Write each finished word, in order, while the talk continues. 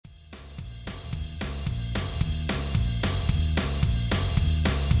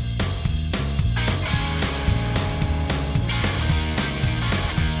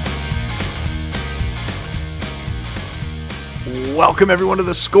Welcome everyone to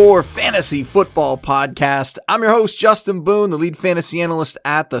the Score Fantasy Football Podcast. I'm your host, Justin Boone, the lead fantasy analyst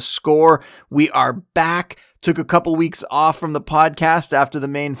at the Score. We are back. Took a couple weeks off from the podcast after the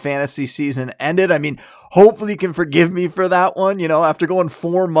main fantasy season ended. I mean, hopefully you can forgive me for that one. You know, after going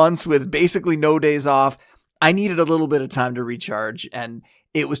 4 months with basically no days off, I needed a little bit of time to recharge, and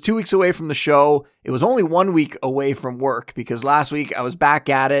it was 2 weeks away from the show. It was only 1 week away from work because last week I was back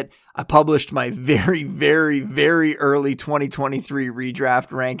at it. I published my very early 2023 redraft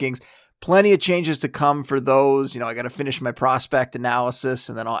rankings. Plenty of changes to come for those. You know, I got to finish my prospect analysis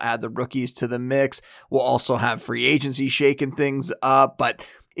and then I'll add the rookies to the mix. We'll also have free agency shaking things up, but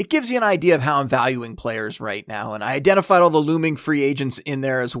it gives you an idea of how I'm valuing players right now. And I identified all the looming free agents in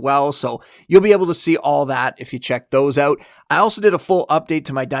there as well. So you'll be able to see all that if you check those out. I also did a full update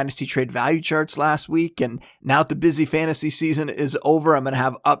to my Dynasty Trade value charts last week. And now that the busy fantasy season is over, I'm going to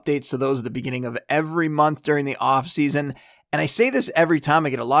have updates to those at the beginning of every month during the off season. And I say this every time.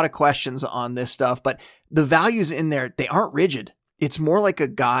 I get a lot of questions on this stuff, but the values in there, they aren't rigid. It's more like a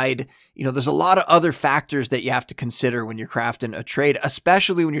guide. You know, there's a lot of other factors that you have to consider when you're crafting a trade,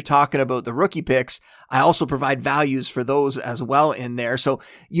 especially when you're talking about the rookie picks. I also provide values for those as well in there. So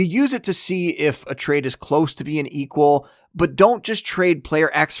you use it to see if a trade is close to being equal, but don't just trade player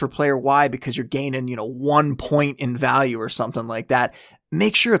X for player Y because you're gaining, 1 point in value or something like that.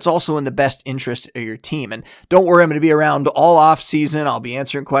 Make sure it's also in the best interest of your team. And don't worry, I'm going to be around all off season. I'll be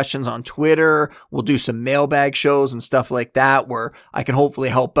answering questions on Twitter. We'll do some mailbag shows and stuff like that where I can hopefully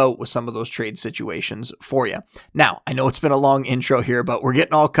help out with some of those trade situations for you. Now, I know it's been a long intro here, but we're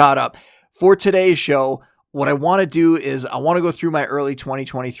getting all caught up. For today's show, what I want to do is I want to go through my early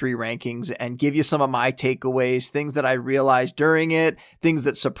 2023 rankings and give you some of my takeaways, things that I realized during it, things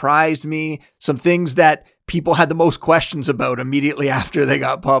that surprised me, some things that people had the most questions about immediately after they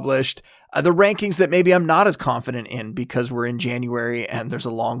got published, the rankings that maybe I'm not as confident in because we're in January and there's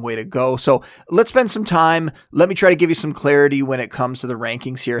a long way to go. So let's spend some time. Let me try to give you some clarity when it comes to the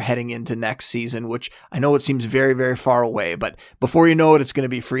rankings here heading into next season, which I know it seems very far away, but before you know it, it's going to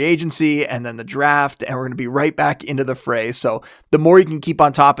be free agency and then the draft, and we're going to be right back into the fray. So the more you can keep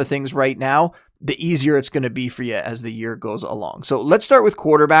on top of things right now, the easier it's going to be for you as the year goes along. So let's start with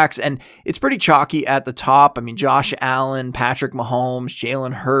quarterbacks, and it's pretty chalky at the top. I mean, Josh Allen, Patrick Mahomes,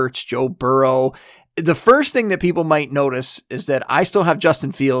 Jalen Hurts, Joe Burrow. The first thing that people might notice is that I still have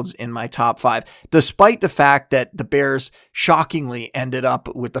Justin Fields in my top 5, despite the fact that the Bears shockingly ended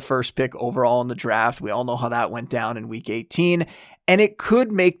up with the first pick overall in the draft. We all know how that went down in week 18, and it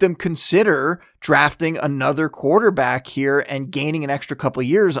could make them consider drafting another quarterback here and gaining an extra couple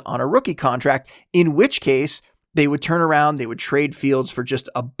years on a rookie contract, in which case they would turn around, they would trade Fields for just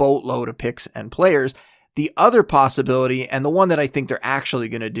a boatload of picks and players. The other possibility, and the one that I think they're actually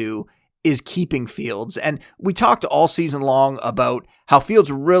going to do, is keeping Fields. And we talked all season long about how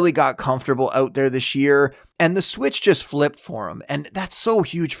Fields really got comfortable out there this year, and the switch just flipped for him. And that's so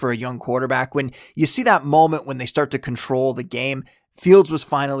huge for a young quarterback. When you see that moment when they start to control the game, Fields was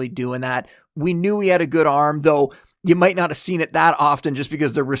finally doing that. We knew he had a good arm, though you might not have seen it that often just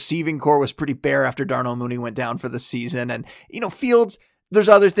because the receiving core was pretty bare after Darnell Mooney went down for the season. And, Fields, there's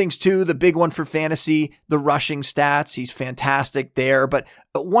other things too. The big one for fantasy, the rushing stats. He's fantastic there. But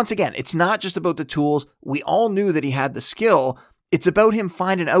once again, it's not just about the tools. We all knew that he had the skill. It's about him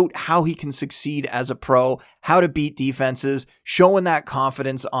finding out how he can succeed as a pro, how to beat defenses, showing that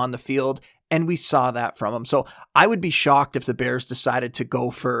confidence on the field. And we saw that from him. So I would be shocked if the Bears decided to go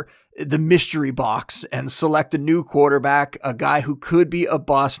for the mystery box and select a new quarterback, a guy who could be a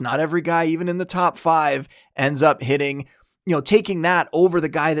bust. Not every guy, even in the top 5, ends up hitting. Taking that over the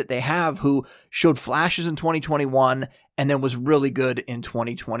guy that they have who showed flashes in 2021 and then was really good in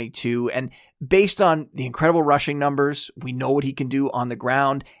 2022. And based on the incredible rushing numbers, we know what he can do on the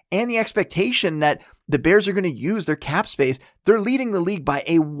ground, and the expectation that the Bears are going to use their cap space. They're leading the league by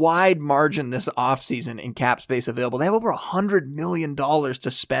a wide margin this offseason in cap space available. They have over $100 million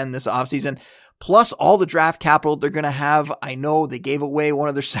to spend this offseason, plus all the draft capital they're going to have. I know they gave away one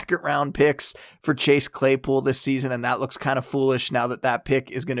of their second round picks for Chase Claypool this season, and that looks kind of foolish now that that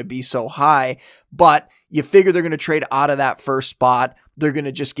pick is going to be so high. But you figure they're going to trade out of that first spot. They're going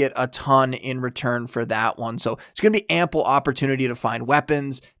to just get a ton in return for that one. So it's going to be ample opportunity to find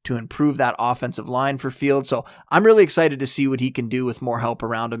weapons, to improve that offensive line for Fields. So I'm really excited to see what he can do with more help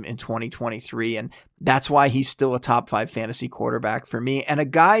around him in 2023. And that's why he's still a top 5 fantasy quarterback for me, and a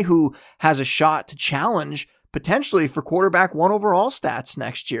guy who has a shot to challenge potentially for quarterback 1 overall stats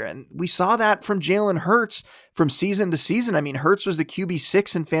next year. And we saw that from Jalen Hurts from season to season. I mean, Hurts was the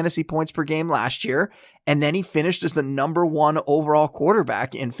QB6 in fantasy points per game last year, and then he finished as the number 1 overall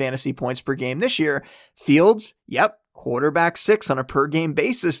quarterback in fantasy points per game this year. Fields, yep, quarterback 6 on a per game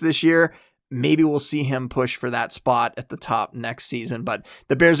basis this year. Maybe we'll see him push for that spot at the top next season, but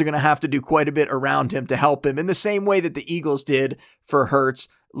the Bears are going to have to do quite a bit around him to help him in the same way that the Eagles did for Hurts.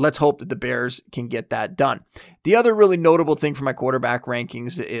 Let's hope that the Bears can get that done. The other really notable thing for my quarterback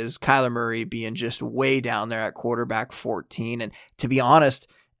rankings is Kyler Murray being just way down there at quarterback 14. And to be honest,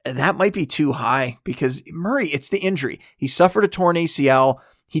 that might be too high because Murray, it's the injury. He suffered a torn ACL.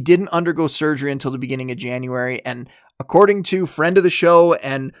 He didn't undergo surgery until the beginning of January. And according to friend of the show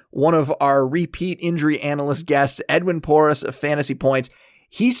and one of our repeat injury analyst guests, Edwin Porras of Fantasy Points,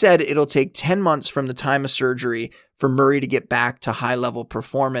 he said it'll take 10 months from the time of surgery for Murray to get back to high-level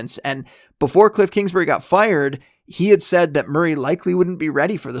performance. And before Cliff Kingsbury got fired, he had said that Murray likely wouldn't be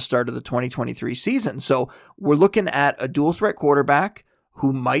ready for the start of the 2023 season. So we're looking at a dual-threat quarterback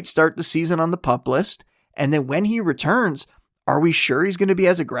who might start the season on the PUP list. And then when he returns, are we sure he's going to be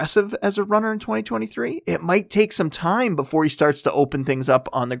as aggressive as a runner in 2023? It might take some time before he starts to open things up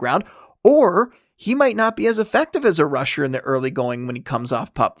on the ground, or he might not be as effective as a rusher in the early going when he comes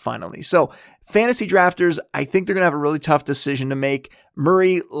off PUP finally. So fantasy drafters, I think they're going to have a really tough decision to make.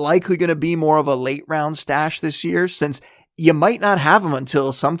 Murray likely going to be more of a late round stash this year since you might not have him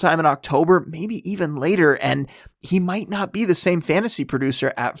until sometime in October, maybe even later, and he might not be the same fantasy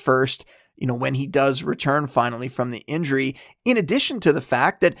producer at first, when he does return finally from the injury, in addition to the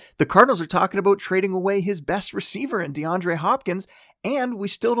fact that the Cardinals are talking about trading away his best receiver in DeAndre Hopkins, and we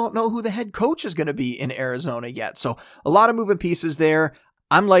still don't know who the head coach is going to be in Arizona yet. So a lot of moving pieces there.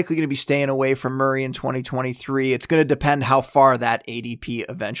 I'm likely going to be staying away from Murray in 2023. It's going to depend how far that ADP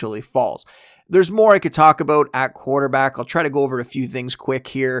eventually falls. There's more I could talk about at quarterback. I'll try to go over a few things quick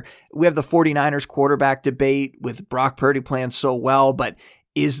here. We have the 49ers quarterback debate with Brock Purdy playing so well, but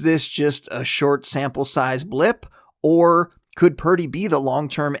is this just a short sample size blip, or could Purdy be the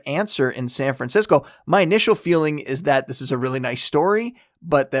long-term answer in San Francisco? My initial feeling is that this is a really nice story,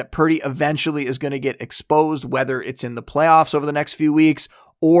 but that Purdy eventually is going to get exposed, whether it's in the playoffs over the next few weeks,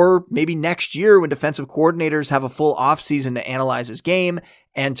 or maybe next year when defensive coordinators have a full offseason to analyze his game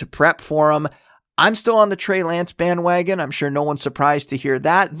and to prep for him. I'm still on the Trey Lance bandwagon. I'm sure no one's surprised to hear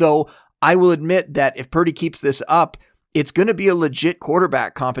that, though I will admit that if Purdy keeps this up, it's going to be a legit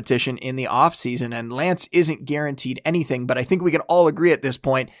quarterback competition in the offseason, and Lance isn't guaranteed anything, but I think we can all agree at this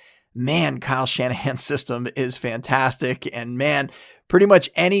point, man, Kyle Shanahan's system is fantastic, and man, pretty much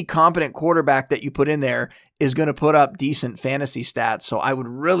any competent quarterback that you put in there is going to put up decent fantasy stats. So I would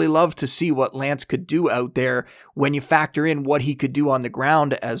really love to see what Lance could do out there when you factor in what he could do on the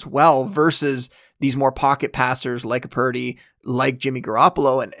ground as well versus these more pocket passers like a Purdy, like Jimmy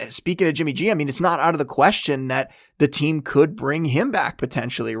Garoppolo. And speaking of Jimmy G, I mean, it's not out of the question that the team could bring him back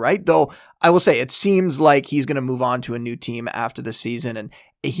potentially, right? Though I will say it seems like he's going to move on to a new team after the season. And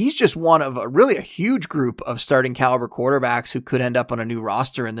he's just one of a huge group of starting caliber quarterbacks who could end up on a new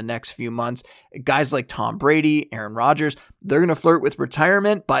roster in the next few months. Guys like Tom Brady, Aaron Rodgers, they're going to flirt with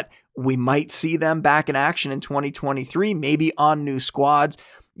retirement, but we might see them back in action in 2023, maybe on new squads.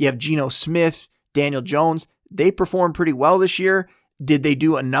 You have Geno Smith, Daniel Jones. They performed pretty well this year. Did they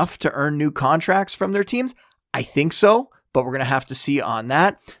do enough to earn new contracts from their teams? I think so, but we're going to have to see on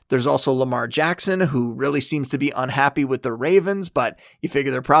that. There's also Lamar Jackson, who really seems to be unhappy with the Ravens, but you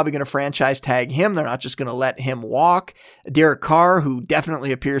figure they're probably going to franchise tag him. They're not just going to let him walk. Derek Carr, who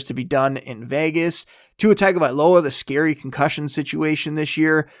definitely appears to be done in Vegas. Tua Tagovailoa, the scary concussion situation this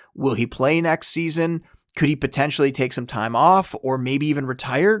year. Will he play next season? Could he potentially take some time off or maybe even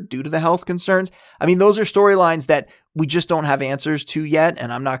retire due to the health concerns? I mean, those are storylines that we just don't have answers to yet,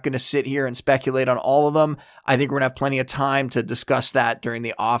 and I'm not going to sit here and speculate on all of them. I think we're going to have plenty of time to discuss that during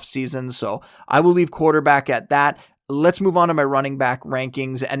the off season, so I will leave quarterback at that. Let's move on to my running back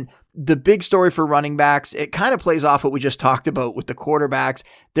rankings. And the big story for running backs, it kind of plays off what we just talked about with the quarterbacks.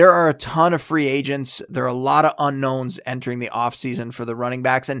 There are a ton of free agents. There are a lot of unknowns entering the offseason for the running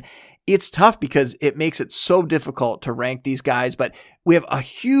backs. And it's tough because it makes it so difficult to rank these guys, but we have a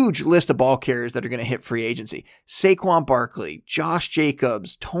huge list of ball carriers that are going to hit free agency. Saquon Barkley, Josh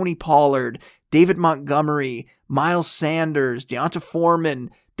Jacobs, Tony Pollard, David Montgomery, Miles Sanders, Deonta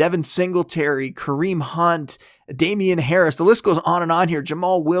Foreman, Devin Singletary, Kareem Hunt, Damian Harris. The list goes on and on here.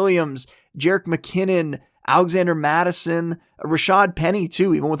 Jamal Williams, Jerick McKinnon, Alexander Madison, Rashad Penny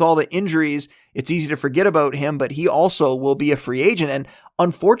too. Even with all the injuries, it's easy to forget about him, but he also will be a free agent. And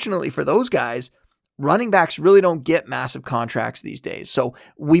unfortunately for those guys, running backs really don't get massive contracts these days. So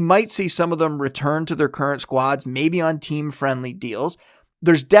we might see some of them return to their current squads, maybe on team-friendly deals.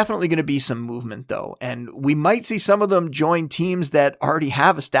 There's definitely going to be some movement though, and we might see some of them join teams that already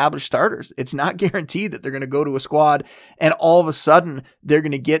have established starters. It's not guaranteed that they're going to go to a squad and all of a sudden they're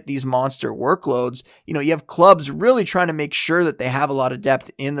going to get these monster workloads. You have clubs really trying to make sure that they have a lot of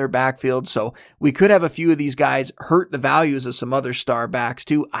depth in their backfield, so we could have a few of these guys hurt the values of some other star backs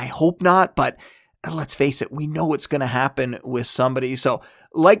too. I hope not, but let's face it, we know it's going to happen with somebody. So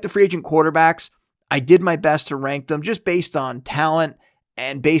like the free agent quarterbacks, I did my best to rank them just based on talent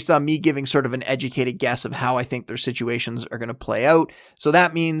and based on me giving sort of an educated guess of how I think their situations are going to play out. So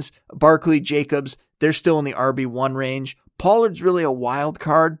that means Barkley, Jacobs, they're still in the RB1 range. Pollard's really a wild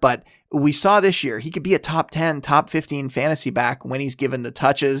card, but we saw this year he could be a top 10, top 15 fantasy back when he's given the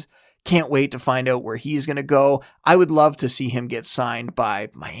touches. Can't wait to find out where he's going to go. I would love to see him get signed by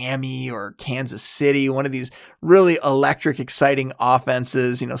Miami or Kansas City, one of these really electric, exciting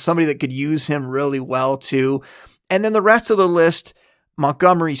offenses, somebody that could use him really well too. And then the rest of the list,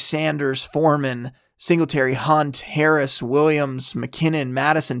 Montgomery, Sanders, Foreman, Singletary, Hunt, Harris, Williams, McKinnon,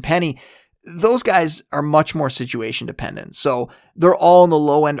 Madison, Penny, those guys are much more situation dependent. So they're all in the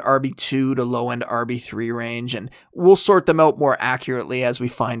low end RB2 to low end RB3 range, and we'll sort them out more accurately as we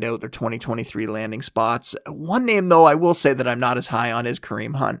find out their 2023 landing spots. One name though I will say that I'm not as high on is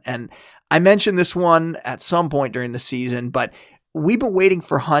Kareem Hunt. And I mentioned this one at some point during the season, but we've been waiting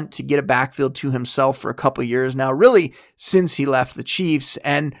for Hunt to get a backfield to himself for a couple years now, really since he left the Chiefs,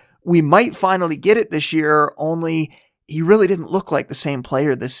 and we might finally get it this year, only he really didn't look like the same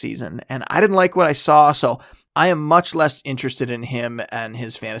player this season, and I didn't like what I saw, so I am much less interested in him and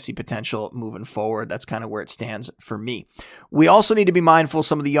his fantasy potential moving forward. That's kind of where it stands for me. We also need to be mindful of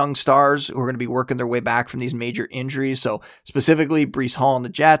some of the young stars who are going to be working their way back from these major injuries. So specifically Breece Hall on the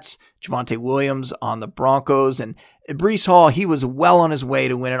Jets, Javonte Williams on the Broncos, and Breece Hall, he was well on his way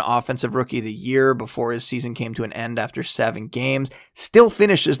to win an Offensive Rookie of the Year before his season came to an end after 7 games. Still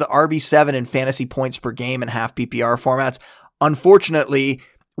finishes the RB7 in fantasy points per game in half PPR formats. Unfortunately,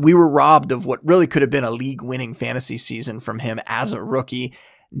 we were robbed of what really could have been a league-winning fantasy season from him as a rookie.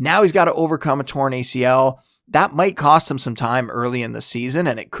 Now he's got to overcome a torn ACL. That might cost him some time early in the season,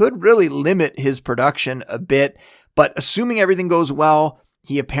 and it could really limit his production a bit. But assuming everything goes well,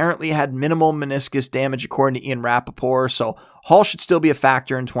 he apparently had minimal meniscus damage according to Ian Rappaport, so Hall should still be a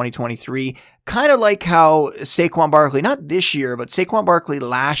factor in 2023. Kind of like how Saquon Barkley, not this year, but Saquon Barkley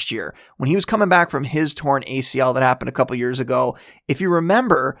last year, when he was coming back from his torn ACL that happened a couple years ago. If you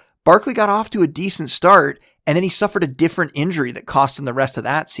remember, Barkley got off to a decent start, and then he suffered a different injury that cost him the rest of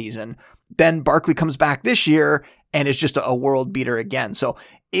that season. Then Barkley comes back this year and is just a world beater again. So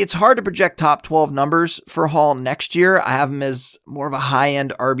it's hard to project top 12 numbers for Hall next year. I have him as more of a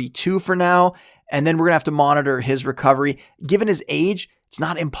high-end RB2 for now, and then we're going to have to monitor his recovery. Given his age, it's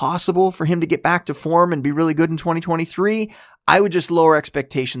not impossible for him to get back to form and be really good in 2023. I would just lower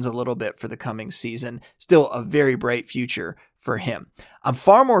expectations a little bit for the coming season. Still a very bright future for him. I'm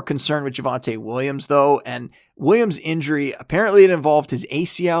far more concerned with Javonte Williams though, and Williams' injury, apparently it involved his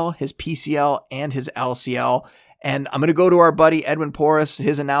ACL, his PCL, and his LCL. And I'm going to go to our buddy Edwin Porras,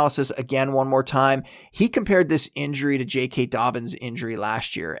 his analysis again one more time. He compared this injury to J.K. Dobbins' injury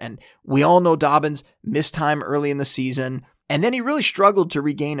last year. And we all know Dobbins missed time early in the season, and then he really struggled to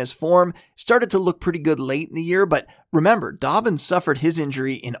regain his form, started to look pretty good late in the year. But remember, Dobbins suffered his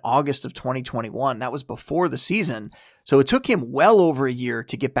injury in August of 2021. That was before the season. So it took him well over a year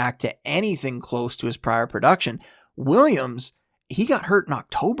to get back to anything close to his prior production. Williams, he got hurt in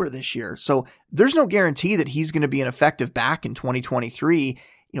October this year. So there's no guarantee that he's going to be an effective back in 2023.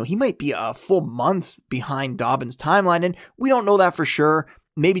 He might be a full month behind Dobbins' timeline, and we don't know that for sure.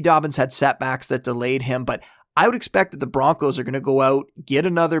 Maybe Dobbins had setbacks that delayed him, but I would expect that the Broncos are going to go out, get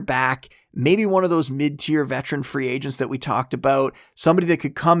another back, maybe one of those mid-tier veteran free agents that we talked about, somebody that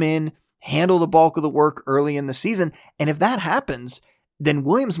could come in, handle the bulk of the work early in the season. And if that happens, then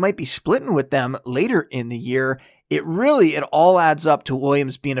Williams might be splitting with them later in the year. It all adds up to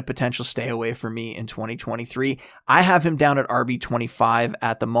Williams being a potential stay away for me in 2023. I have him down at RB25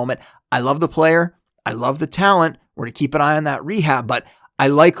 at the moment. I love the player. I love the talent. We're going to keep an eye on that rehab, but I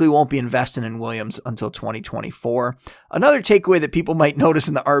likely won't be investing in Williams until 2024. Another takeaway that people might notice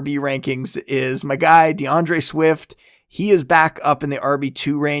in the RB rankings is my guy, DeAndre Swift. He is back up in the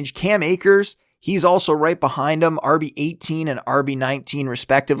RB2 range. Cam Akers, he's also right behind him, RB18 and RB19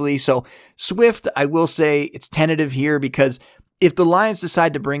 respectively. So Swift, I will say it's tentative here because if the Lions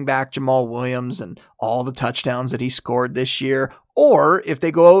decide to bring back Jamal Williams and all the touchdowns that he scored this year, or if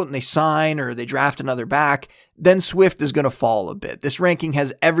they go out and they sign or they draft another back, then Swift is going to fall a bit. This ranking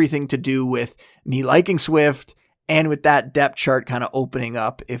has everything to do with me liking Swift and with that depth chart kind of opening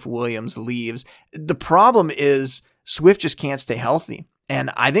up if Williams leaves. The problem is Swift just can't stay healthy. And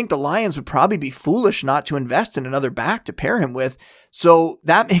I think the Lions would probably be foolish not to invest in another back to pair him with. So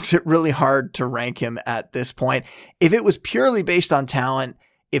that makes it really hard to rank him at this point. If it was purely based on talent,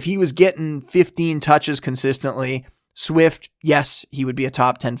 if he was getting 15 touches consistently, Swift, yes, he would be a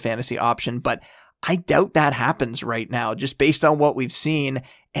top 10 fantasy option, but I doubt that happens right now, just based on what we've seen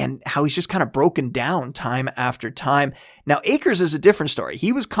and how he's just kind of broken down time after time. Now, Akers is a different story.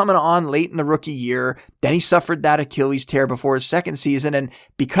 He was coming on late in the rookie year. Then he suffered that Achilles tear before his second season. And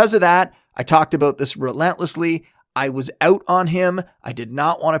because of that, I talked about this relentlessly. I was out on him. I did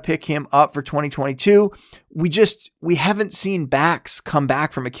not want to pick him up for 2022. We haven't seen backs come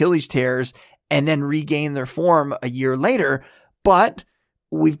back from Achilles tears and then regain their form a year later. But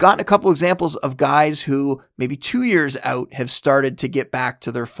we've gotten a couple examples of guys who maybe 2 years out have started to get back to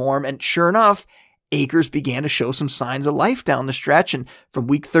their form. And sure enough, Akers began to show some signs of life down the stretch. And from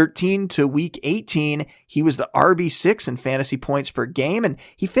week 13 to week 18, he was the RB6 in fantasy points per game. And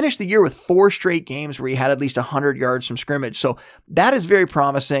he finished the year with 4 straight games where he had at least 100 yards from scrimmage. So that is very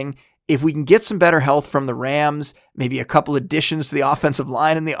promising. If we can get some better health from the Rams, maybe a couple additions to the offensive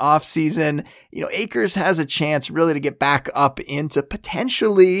line in the offseason, Akers has a chance really to get back up into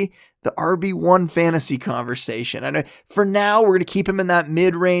potentially the RB1 fantasy conversation. And for now, we're going to keep him in that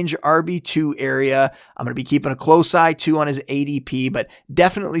mid-range RB2 area. I'm going to be keeping a close eye too on his ADP, but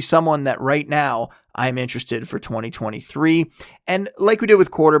definitely someone that right now I'm interested for 2023. And like we did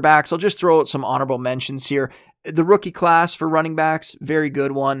with quarterbacks, I'll just throw out some honorable mentions here. The rookie class for running backs, very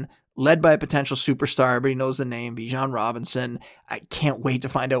good one. Led by a potential superstar. Everybody knows the name, Bijan Robinson. I can't wait to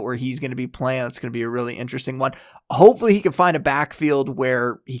find out where he's going to be playing. That's going to be a really interesting one. Hopefully he can find a backfield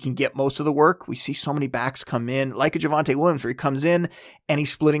where he can get most of the work. We see so many backs come in, like a Javonte Williams, where he comes in and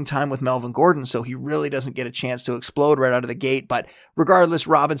he's splitting time with Melvin Gordon, so he really doesn't get a chance to explode right out of the gate. But regardless,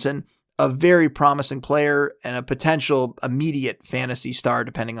 Robinson, a very promising player and a potential immediate fantasy star,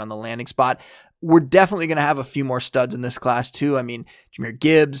 depending on the landing spot. We're definitely going to have a few more studs in this class too. I mean, Jahmyr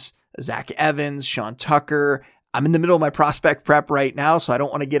Gibbs, Zach Evans, Sean Tucker. I'm in the middle of my prospect prep right now, so I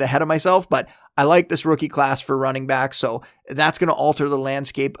don't want to get ahead of myself, but I like this rookie class for running back, so that's going to alter the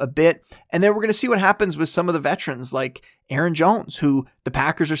landscape a bit. And then we're going to see what happens with some of the veterans like Aaron Jones, who the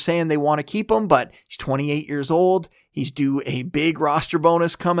Packers are saying they want to keep him, but he's 28 years old. He's due a big roster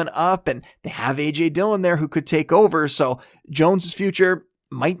bonus coming up, and they have A.J. Dillon there who could take over, so Jones's future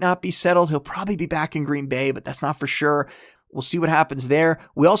might not be settled. He'll probably be back in Green Bay, but that's not for sure. We'll see what happens there.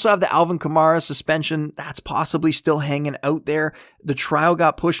 We also have the Alvin Kamara suspension. That's possibly still hanging out there. The trial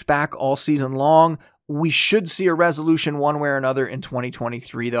got pushed back all season long. We should see a resolution one way or another in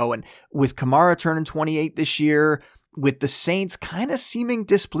 2023, though. And with Kamara turning 28 this year, with the Saints kind of seeming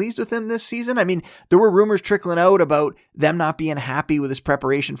displeased with him this season. I mean, there were rumors trickling out about them not being happy with his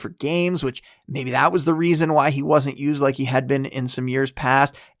preparation for games, which maybe that was the reason why he wasn't used like he had been in some years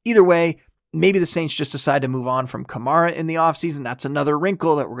past. Either way, maybe the Saints just decide to move on from Kamara in the offseason. That's another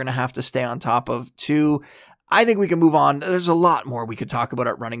wrinkle that we're going to have to stay on top of too. I think we can move on. There's a lot more we could talk about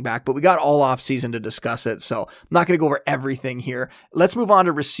at running back, but we got all off season to discuss it. So I'm not going to go over everything here. Let's move on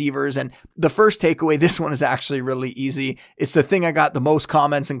to receivers. And the first takeaway, this one is actually really easy. It's the thing I got the most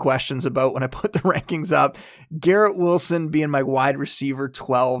comments and questions about when I put the rankings up. Garrett Wilson being my wide receiver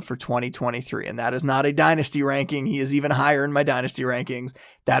 12 for 2023. And that is not a dynasty ranking. He is even higher in my dynasty rankings.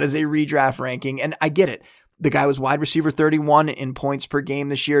 That is a redraft ranking. And I get it. The guy was wide receiver 31 in points per game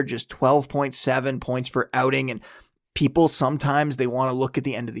this year, just 12.7 points per outing. And people sometimes they want to look at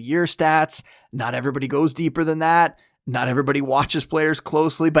the end of the year stats. Not everybody goes deeper than that. Not everybody watches players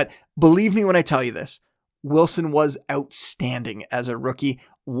closely. But believe me when I tell you this, Wilson was outstanding as a rookie.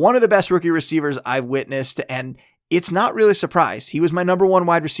 One of the best rookie receivers I've witnessed. And it's not really a surprise. He was my number one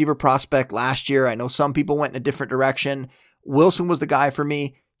wide receiver prospect last year. I know some people went in a different direction. Wilson was the guy for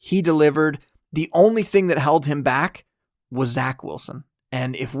me. He delivered. The only thing that held him back was Zach Wilson.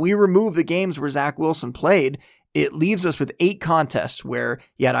 And if we remove the games where Zach Wilson played, it leaves us with 8 contests where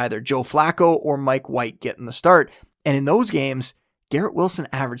you had either Joe Flacco or Mike White getting the start. And in those games, Garrett Wilson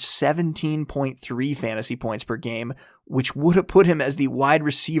averaged 17.3 fantasy points per game, which would have put him as the wide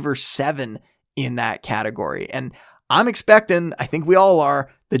receiver 7 in that category. And I'm expecting, I think we all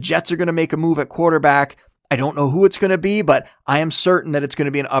are, the Jets are going to make a move at quarterback. I don't know who it's going to be, but I am certain that it's going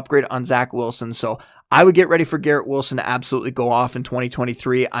to be an upgrade on Zach Wilson. So I would get ready for Garrett Wilson to absolutely go off in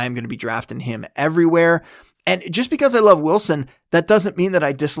 2023. I am going to be drafting him everywhere. And just because I love Wilson, that doesn't mean that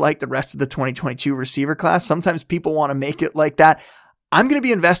I dislike the rest of the 2022 receiver class. Sometimes people want to make it like that. I'm going to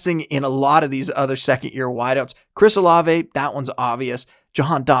be investing in a lot of these other second-year wideouts. Chris Olave, that one's obvious.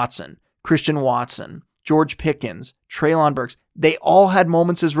 Jahan Dotson, Christian Watson, George Pickens, Treylon Burks. They all had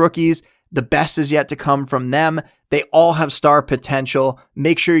moments as rookies. The best is yet to come from them. They all have star potential.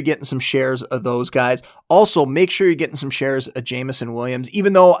 Make sure you're getting some shares of those guys. Also, make sure you're getting some shares of Jameson Williams.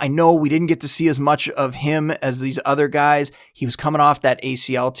 Even though I know we didn't get to see as much of him as these other guys, he was coming off that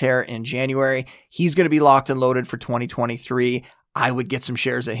ACL tear in January. He's going to be locked and loaded for 2023. I would get some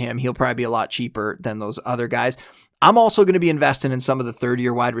shares of him. He'll probably be a lot cheaper than those other guys. I'm also going to be investing in some of the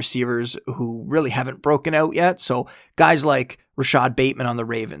third-year wide receivers who really haven't broken out yet. So guys like Rashad Bateman on the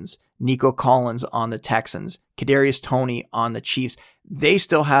Ravens, Nico Collins on the Texans, Kadarius Toney on the Chiefs. They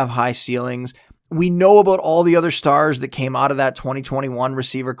still have high ceilings. We know about all the other stars that came out of that 2021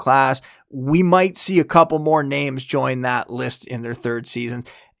 receiver class. We might see a couple more names join that list in their third seasons.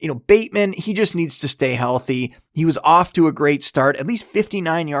 Bateman, he just needs to stay healthy. He was off to a great start, at least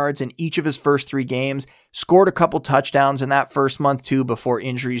 59 yards in each of his first 3 games, scored a couple touchdowns in that first month too before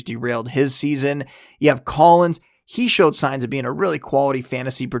injuries derailed his season. You have Collins. He showed signs of being a really quality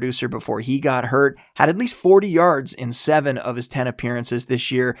fantasy producer before he got hurt, had at least 40 yards in 7 of his 10 appearances this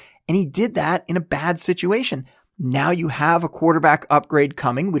year, and he did that in a bad situation. Now you have a quarterback upgrade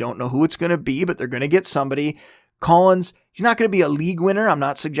coming. We don't know who it's going to be, but they're going to get somebody. Collins, he's not going to be a league winner. I'm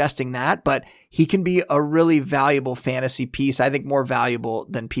not suggesting that, but he can be a really valuable fantasy piece. I think more valuable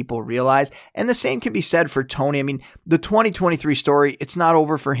than people realize. And the same can be said for Toney. I mean, the 2023 story, it's not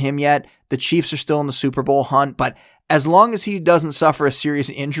over for him yet. The Chiefs are still in the Super Bowl hunt, but as long as he doesn't suffer a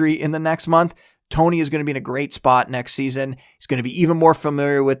serious injury in the next month, Toney is going to be in a great spot next season. He's going to be even more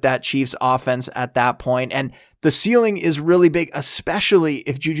familiar with that Chiefs offense at that point. And the ceiling is really big, especially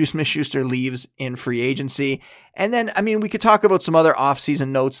if Juju Smith-Schuster leaves in free agency. And then, we could talk about some other offseason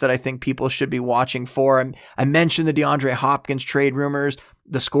notes that I think people should be watching for. I mentioned the DeAndre Hopkins trade rumors.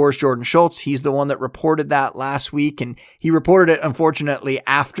 The Score's Jordan Schultz, he's the one that reported that last week, and he reported it, unfortunately,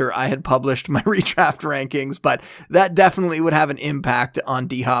 after I had published my redraft rankings, but that definitely would have an impact on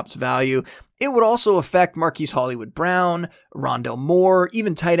D-Hop's value. It would also affect Marquise Hollywood-Brown, Rondale Moore,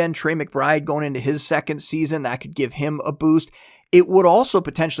 even tight end Trey McBride going into his second season. That could give him a boost. It would also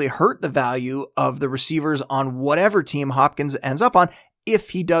potentially hurt the value of the receivers on whatever team Hopkins ends up on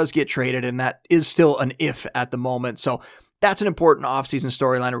if he does get traded, and that is still an if at the moment. So that's an important offseason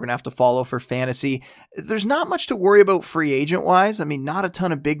storyline we're going to have to follow for fantasy. There's not much to worry about free agent-wise. Not a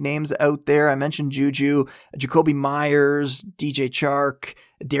ton of big names out there. I mentioned Juju, Jacoby Myers, DJ Chark,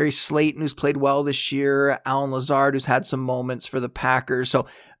 Darius Slayton, who's played well this year, Alan Lazard, who's had some moments for the Packers. So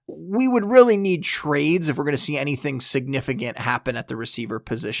we would really need trades if we're going to see anything significant happen at the receiver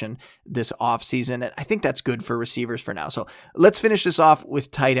position this offseason. And I think that's good for receivers for now. So let's finish this off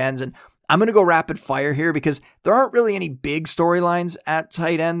with tight ends. And I'm going to go rapid fire here because there aren't really any big storylines at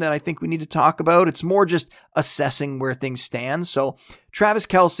tight end that I think we need to talk about. It's more just assessing where things stand. So Travis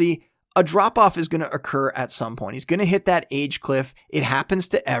Kelce, a drop-off is going to occur at some point. He's going to hit that age cliff. It happens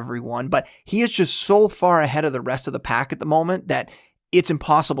to everyone, but he is just so far ahead of the rest of the pack at the moment that it's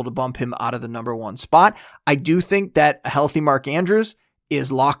impossible to bump him out of the number 1 spot. I do think that a healthy Mark Andrews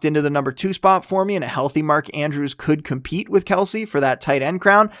is locked into the number 2 spot for me, and a healthy Mark Andrews could compete with Kelce for that tight end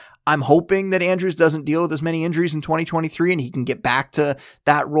crown. I'm hoping that Andrews doesn't deal with as many injuries in 2023 and he can get back to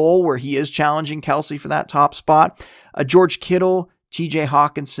that role where he is challenging Kelce for that top spot. George Kittle, TJ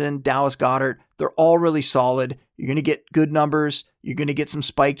Hawkinson, Dallas Goedert, they're all really solid. You're going to get good numbers. You're going to get some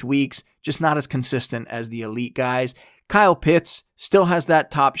spiked weeks, just not as consistent as the elite guys. Kyle Pitts still has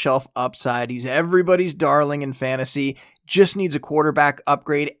that top shelf upside. He's everybody's darling in fantasy, just needs a quarterback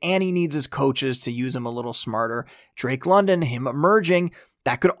upgrade, and he needs his coaches to use him a little smarter. Drake London, him emerging,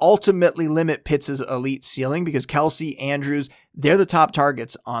 that could ultimately limit Pitts' elite ceiling because Kelce, Andrews, they're the top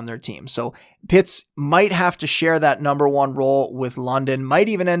targets on their team. So Pitts might have to share that number 1 role with London, might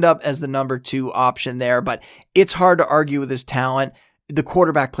even end up as the number 2 option there, but it's hard to argue with his talent. The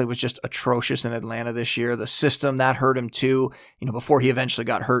quarterback play was just atrocious in Atlanta this year. The system, that hurt him too, before he eventually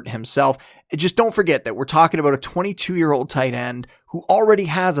got hurt himself. Just don't forget that we're talking about a 22-year-old tight end who already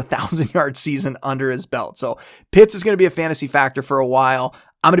has a 1,000-yard season under his belt. So Pitts is going to be a fantasy factor for a while.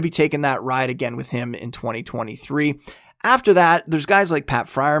 I'm going to be taking that ride again with him in 2023. After that, there's guys like Pat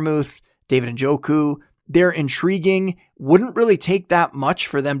Freiermuth, David Njoku. They're intriguing. Wouldn't really take that much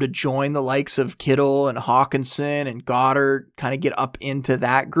for them to join the likes of Kittle and Hawkinson and Goddard, kind of get up into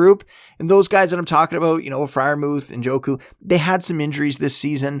that group. And those guys that I'm talking about, Freiermuth and Njoku, they had some injuries this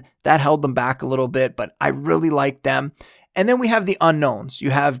season. That held them back a little bit, but I really like them. And then we have the unknowns.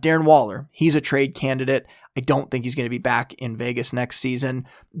 You have Darren Waller. He's a trade candidate. I don't think he's going to be back in Vegas next season.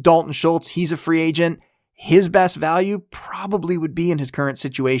 Dalton Schultz, he's a free agent. His best value probably would be in his current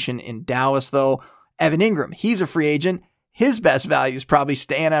situation in Dallas, though. Evan Ingram, he's a free agent. His best value is probably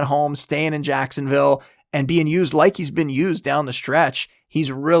staying at home, staying in Jacksonville, and being used like he's been used down the stretch,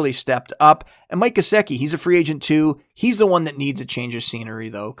 he's really stepped up. And Mike Gesicki, he's a free agent too. He's the one that needs a change of scenery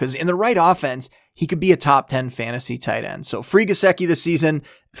though, because in the right offense, he could be a top 10 fantasy tight end. So free Gesicki this season,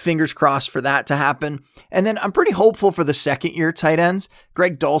 fingers crossed for that to happen. And then I'm pretty hopeful for the second year tight ends.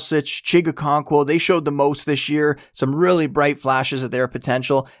 Greg Dulcich, Chig Okonkwo, they showed the most this year. Some really bright flashes of their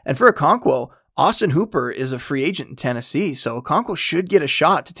potential. And for Okonkwo, Austin Hooper is a free agent in Tennessee, so Okonkwo should get a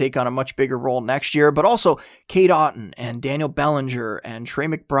shot to take on a much bigger role next year, but also Cade Otton and Daniel Bellinger and Trey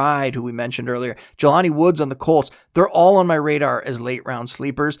McBride, who we mentioned earlier, Jelani Woods on the Colts, they're all on my radar as late round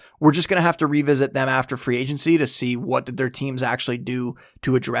sleepers. We're just going to have to revisit them after free agency to see what did their teams actually do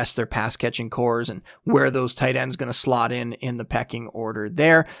to address their pass catching cores and where those tight ends going to slot in the pecking order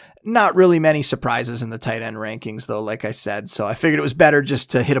there. Not really many surprises in the tight end rankings though, like I said, so I figured it was better just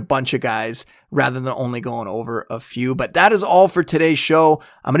to hit a bunch of guys rather than only going over a few. But that is all for today's show.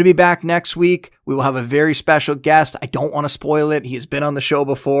 I'm going to be back next week. We will have a very special guest. I don't want to spoil it. He has been on the show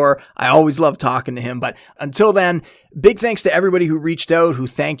before. I always love talking to him. But until then, big thanks to everybody who reached out, who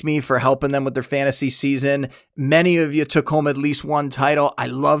thanked me for helping them with their fantasy season. Many of you took home at least one title. I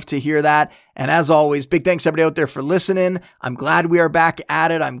love to hear that. And as always, big thanks to everybody out there for listening. I'm glad we are back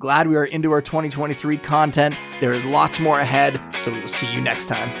at it. I'm glad we are into our 2023 content. There is lots more ahead, so we will see you next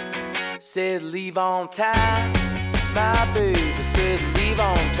time. Said leave on time, my baby said leave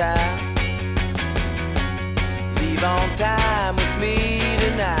on time. Leave on time with me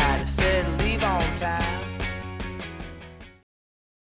tonight.